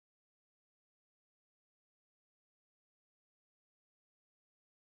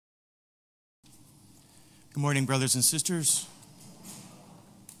Good morning, brothers and sisters.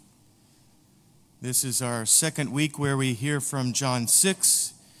 This is our second week where we hear from John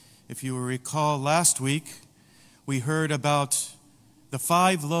 6. If you will recall, last week we heard about the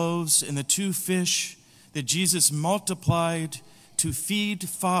 5 loaves and the 2 fish that Jesus multiplied to feed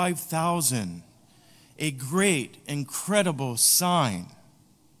 5,000. A great, incredible sign,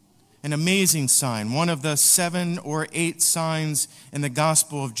 an amazing sign, one of the 7 or 8 signs in the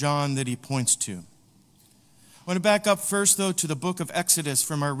Gospel of John that he points to. I want to back up first, though, to the book of Exodus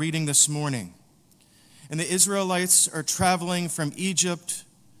from our reading this morning. And the Israelites are traveling from Egypt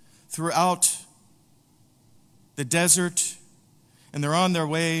throughout the desert, and they're on their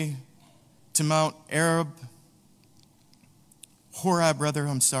way to Mount Horeb.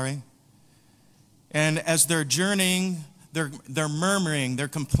 And as they're journeying, they're murmuring, they're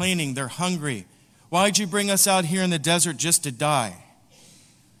complaining, they're hungry. Why'd you bring us out here in the desert just to die?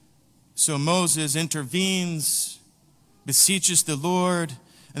 So Moses intervenes, beseeches the Lord,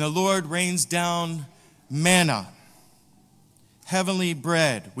 and the Lord rains down manna, heavenly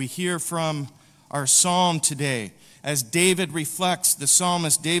bread. We hear from our psalm today. As David reflects, the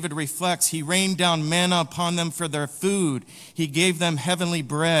psalmist David reflects, he rained down manna upon them for their food. He gave them heavenly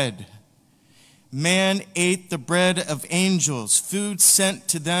bread. Man ate the bread of angels, food sent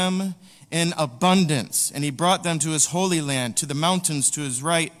to them in abundance. And he brought them to his holy land, to the mountains to his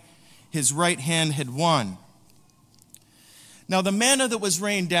right hand had won. Now the manna that was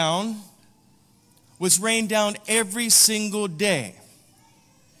rained down every single day.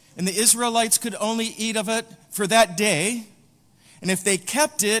 And the Israelites could only eat of it for that day. And if they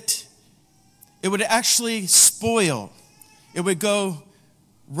kept it, it would actually spoil. It would go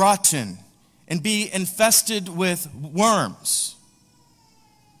rotten and be infested with worms.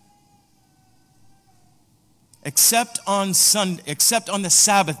 Except on the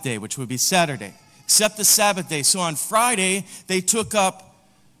Sabbath day, which would be Saturday. Except the Sabbath day. So on Friday, they took up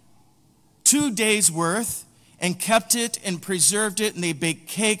 2 days' worth and kept it and preserved it, and they baked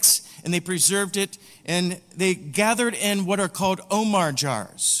cakes and they preserved it, and they gathered in what are called Omar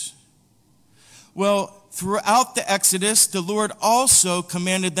jars. Well, throughout the Exodus, the Lord also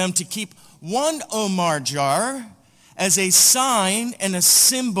commanded them to keep 1 Omar jar as a sign and a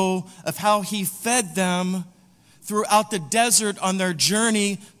symbol of how he fed them throughout the desert on their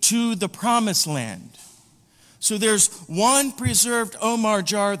journey to the promised land. So there's 1 preserved Omar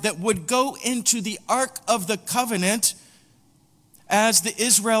jar that would go into the Ark of the Covenant as the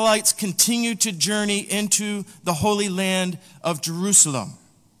Israelites continued to journey into the Holy Land of Jerusalem.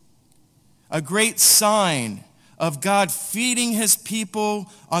 A great sign of God feeding his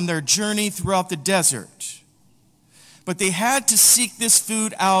people on their journey throughout the desert. But they had to seek this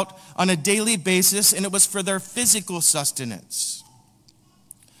food out on a daily basis, and it was for their physical sustenance.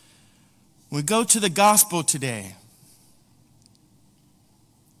 We go to the gospel today.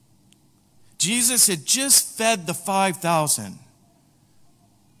 Jesus had just fed the 5,000.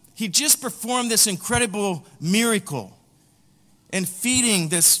 He just performed this incredible miracle in feeding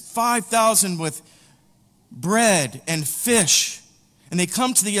this 5,000 with bread and fish. And they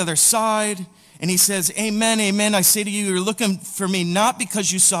come to the other side, and he says, amen, amen, I say to you, you're looking for me not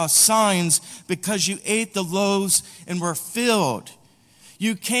because you saw signs, because you ate the loaves and were filled.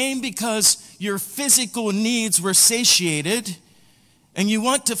 You came because your physical needs were satiated, and you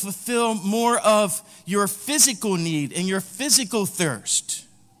want to fulfill more of your physical need and your physical thirst.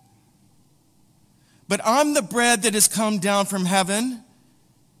 But I'm the bread that has come down from heaven.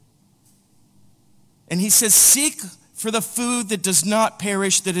 And he says, seek for the food that does not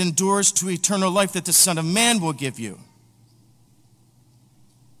perish, that endures to eternal life, that the Son of Man will give you.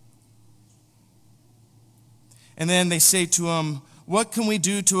 And then they say to him, what can we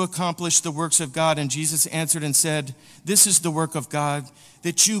do to accomplish the works of God? And Jesus answered and said, this is the work of God,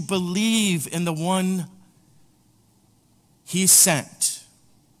 that you believe in the one he sent.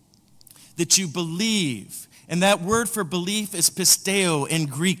 That you believe. And that word for belief is pisteo in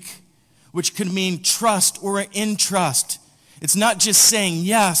Greek, which could mean trust or entrust. It's not just saying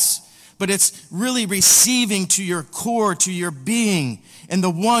yes, but it's really receiving to your core, to your being, in the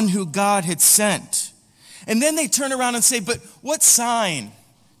one who God had sent. And then they turn around and say, but what sign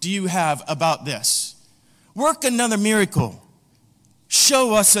do you have about this? Work another miracle.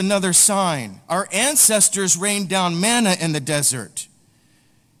 Show us another sign. Our ancestors rained down manna in the desert.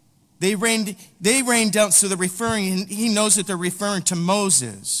 They rained down, so they're referring, he knows that they're referring to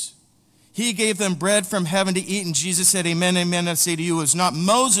Moses. He gave them bread from heaven to eat, and Jesus said, amen, amen, I say to you, it was not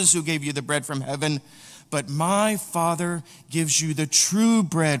Moses who gave you the bread from heaven, but my Father gives you the true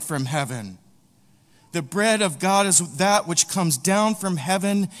bread from heaven. The bread of God is that which comes down from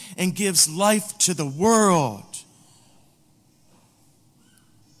heaven and gives life to the world.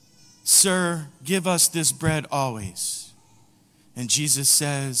 Sir, give us this bread always. And Jesus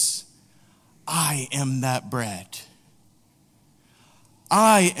says, I am that bread.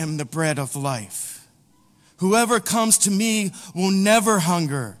 I am the bread of life. Whoever comes to me will never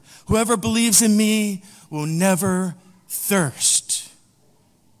hunger. Whoever believes in me will never thirst.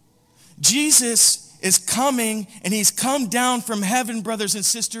 Jesus is coming, and he's come down from heaven, brothers and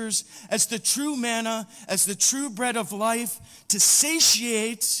sisters, as the true manna, as the true bread of life, to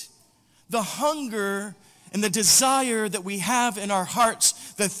satiate the hunger and the desire that we have in our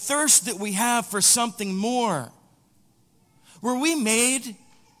hearts, the thirst that we have for something more. Were we made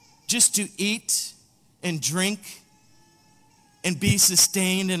just to eat and drink and be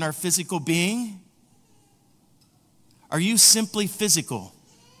sustained in our physical being? Are you simply physical?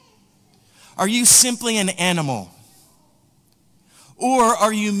 Are you simply an animal? Or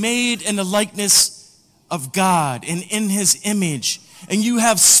are you made in the likeness of God and in his image? And you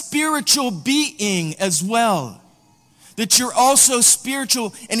have spiritual being as well. That you're also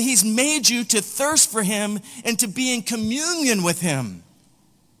spiritual, and he's made you to thirst for him and to be in communion with him.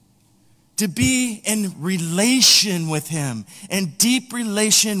 To be in relation with him, and deep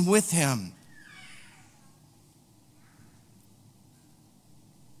relation with him.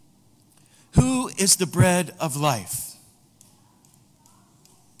 Who is the bread of life?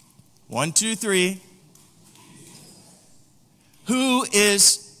 1, 2, 3. Who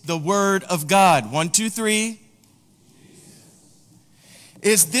is the Word of God? 1, 2, 3.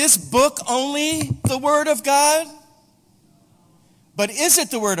 Is this book only the Word of God? But is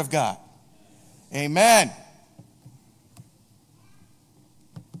it the Word of God? Amen.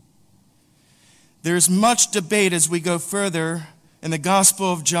 There's much debate as we go further in the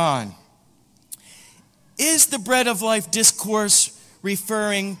Gospel of John. Is the bread of life discourse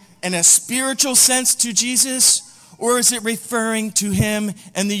referring in a spiritual sense to Jesus, or is it referring to him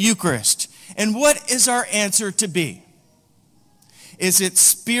and the Eucharist? And what is our answer to be? Is it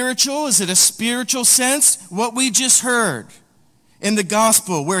spiritual? Is it a spiritual sense? What we just heard in the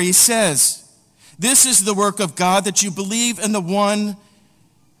gospel where he says, this is the work of God, that you believe in the one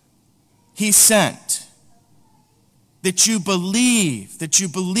he sent. That you believe,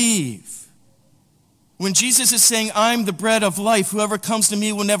 When Jesus is saying, I'm the bread of life, whoever comes to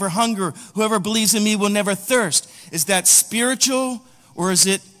me will never hunger, whoever believes in me will never thirst. Is that spiritual or is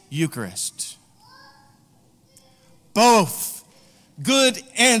it Eucharist? Both. Good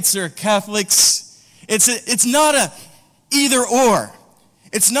answer, Catholics. It's not a either or.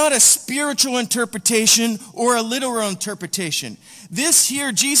 It's not a spiritual interpretation or a literal interpretation. This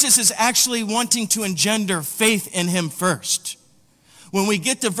here, Jesus is actually wanting to engender faith in him first. When we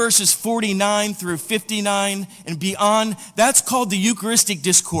get to verses 49 through 59 and beyond, that's called the Eucharistic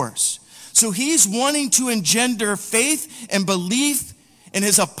discourse. So he's wanting to engender faith and belief in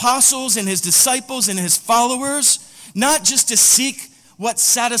his apostles and his disciples and his followers, not just to seek what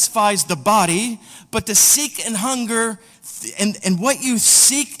satisfies the body, but to seek and hunger, and what you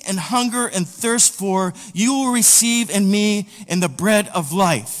seek and hunger and thirst for, you will receive in me in the bread of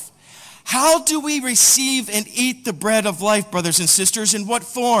life. How do we receive and eat the bread of life, brothers and sisters? In what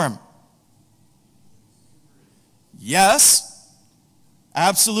form? Yes,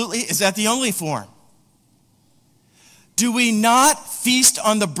 absolutely. Is that the only form? Do we not feast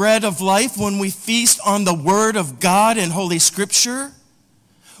on the bread of life when we feast on the Word of God in Holy Scripture?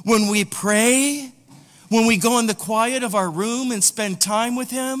 When we pray? When we go in the quiet of our room and spend time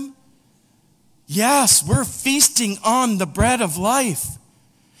with him? Yes, we're feasting on the bread of life.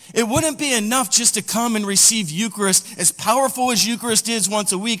 It wouldn't be enough just to come and receive Eucharist, as powerful as Eucharist is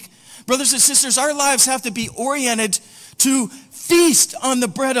once a week. Brothers and sisters, our lives have to be oriented to feast on the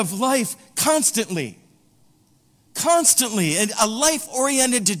bread of life constantly. Constantly. And a life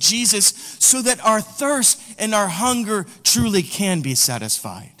oriented to Jesus so that our thirst and our hunger truly can be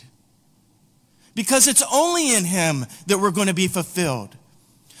satisfied. Because it's only in him that we're going to be fulfilled.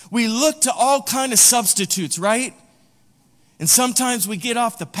 We look to all kinds of substitutes, right? And sometimes we get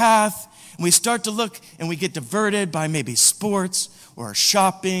off the path and we start to look and we get diverted by maybe sports or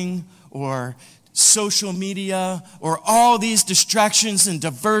shopping or social media or all these distractions and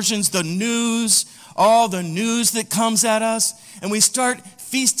diversions, the news, all the news that comes at us, and we start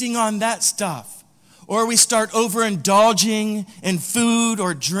feasting on that stuff. Or we start overindulging in food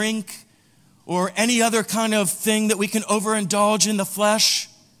or drink or any other kind of thing that we can overindulge in the flesh.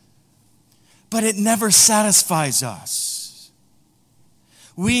 But it never satisfies us.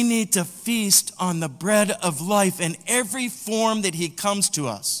 We need to feast on the bread of life in every form that he comes to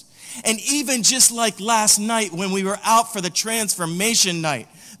us. And even just like last night when we were out for the transformation night,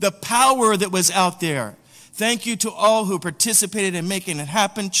 the power that was out there. Thank you to all who participated in making it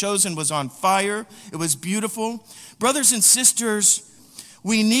happen. Chosen was on fire. It was beautiful. Brothers and sisters,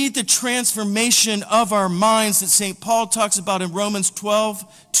 we need the transformation of our minds that St. Paul talks about in Romans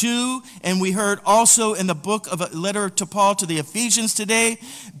 12:2, and we heard also in the book of a letter to Paul to the Ephesians today.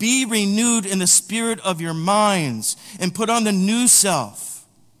 Be renewed in the spirit of your minds and put on the new self,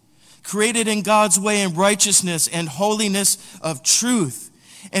 created in God's way in righteousness and holiness of truth.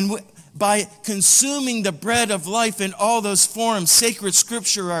 And by consuming the bread of life in all those forms, sacred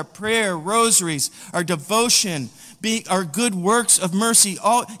scripture, our prayer, rosaries, our devotion, our good works of mercy,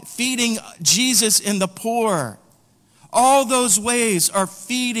 all feeding Jesus in the poor. All those ways are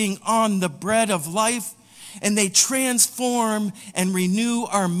feeding on the bread of life, and they transform and renew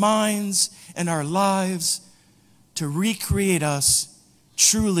our minds and our lives to recreate us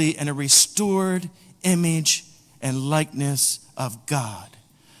truly in a restored image and likeness of God.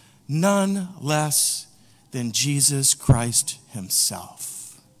 None less than Jesus Christ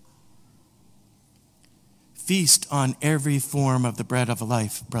himself. Feast on every form of the bread of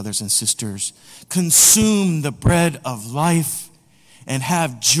life, brothers and sisters. Consume the bread of life and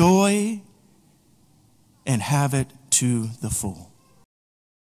have joy and have it to the full.